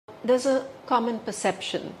There's a common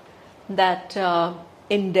perception that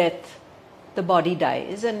in death the body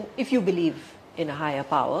dies, and if you believe in a higher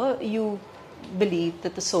power, you believe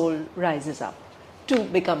that the soul rises up to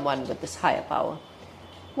become one with this higher power.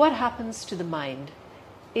 What happens to the mind?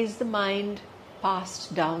 Is the mind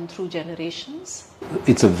passed down through generations?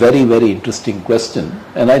 It's a very, very interesting question,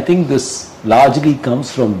 and I think this largely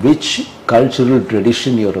comes from which cultural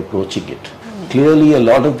tradition you're approaching it. Clearly, a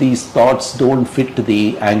lot of these thoughts don't fit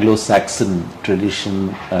the Anglo-Saxon tradition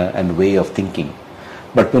and way of thinking.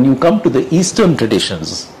 But when you come to the Eastern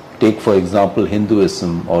traditions, take for example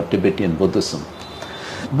Hinduism or Tibetan Buddhism,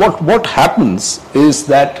 what happens is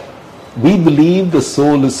that we believe the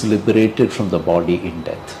soul is liberated from the body in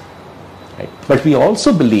death. Right? But we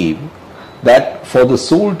also believe that for the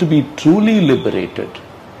soul to be truly liberated,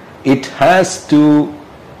 it has to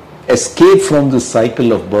escape from the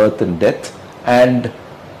cycle of birth and death and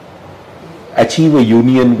achieve a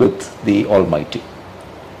union with the Almighty.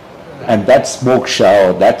 And that's moksha,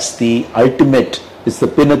 or that's the ultimate, it's the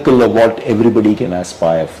pinnacle of what everybody can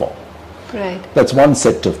aspire for. Right. That's one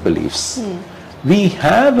set of beliefs. We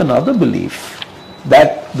have another belief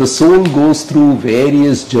that the soul goes through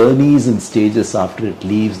various journeys and stages after it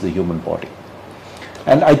leaves the human body.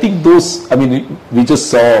 And I think we just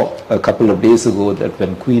saw a couple of days ago that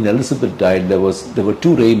when Queen Elizabeth died, there were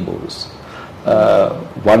two rainbows.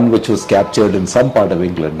 One which was captured in some part of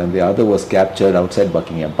England, and the other was captured outside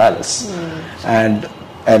Buckingham Palace. And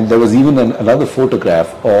there was even another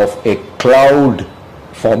photograph of a cloud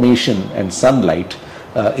formation and sunlight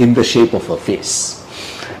in the shape of her face.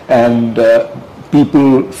 And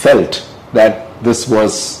people felt that this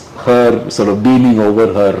was her sort of beaming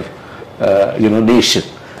over her nation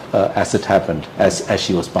as it happened, as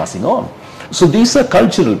she was passing on. So these are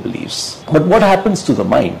cultural beliefs. But what happens to the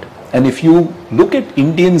mind? And if you look at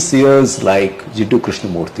Indian seers like Jiddu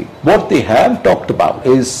Krishnamurthy, what they have talked about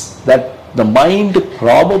is that the mind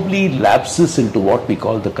probably lapses into what we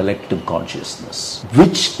call the collective consciousness,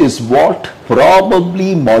 which is what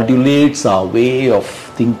probably modulates our way of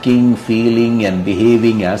thinking, feeling, and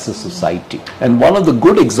behaving as a society. And one of the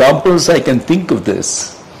good examples I can think of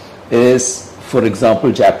this is, for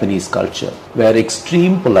example, Japanese culture, where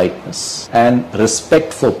extreme politeness and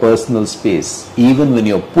respect for personal space, even when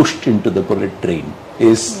you're pushed into the bullet train,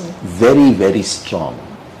 is very, very strong.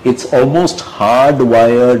 It's almost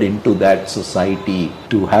hardwired into that society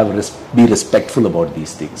to be respectful about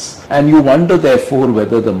these things. And you wonder, therefore,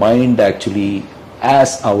 whether the mind actually,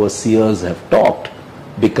 as our seers have talked,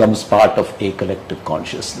 becomes part of a collective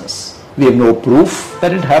consciousness. We have no proof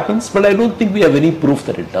that it happens, but I don't think we have any proof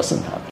that it doesn't happen.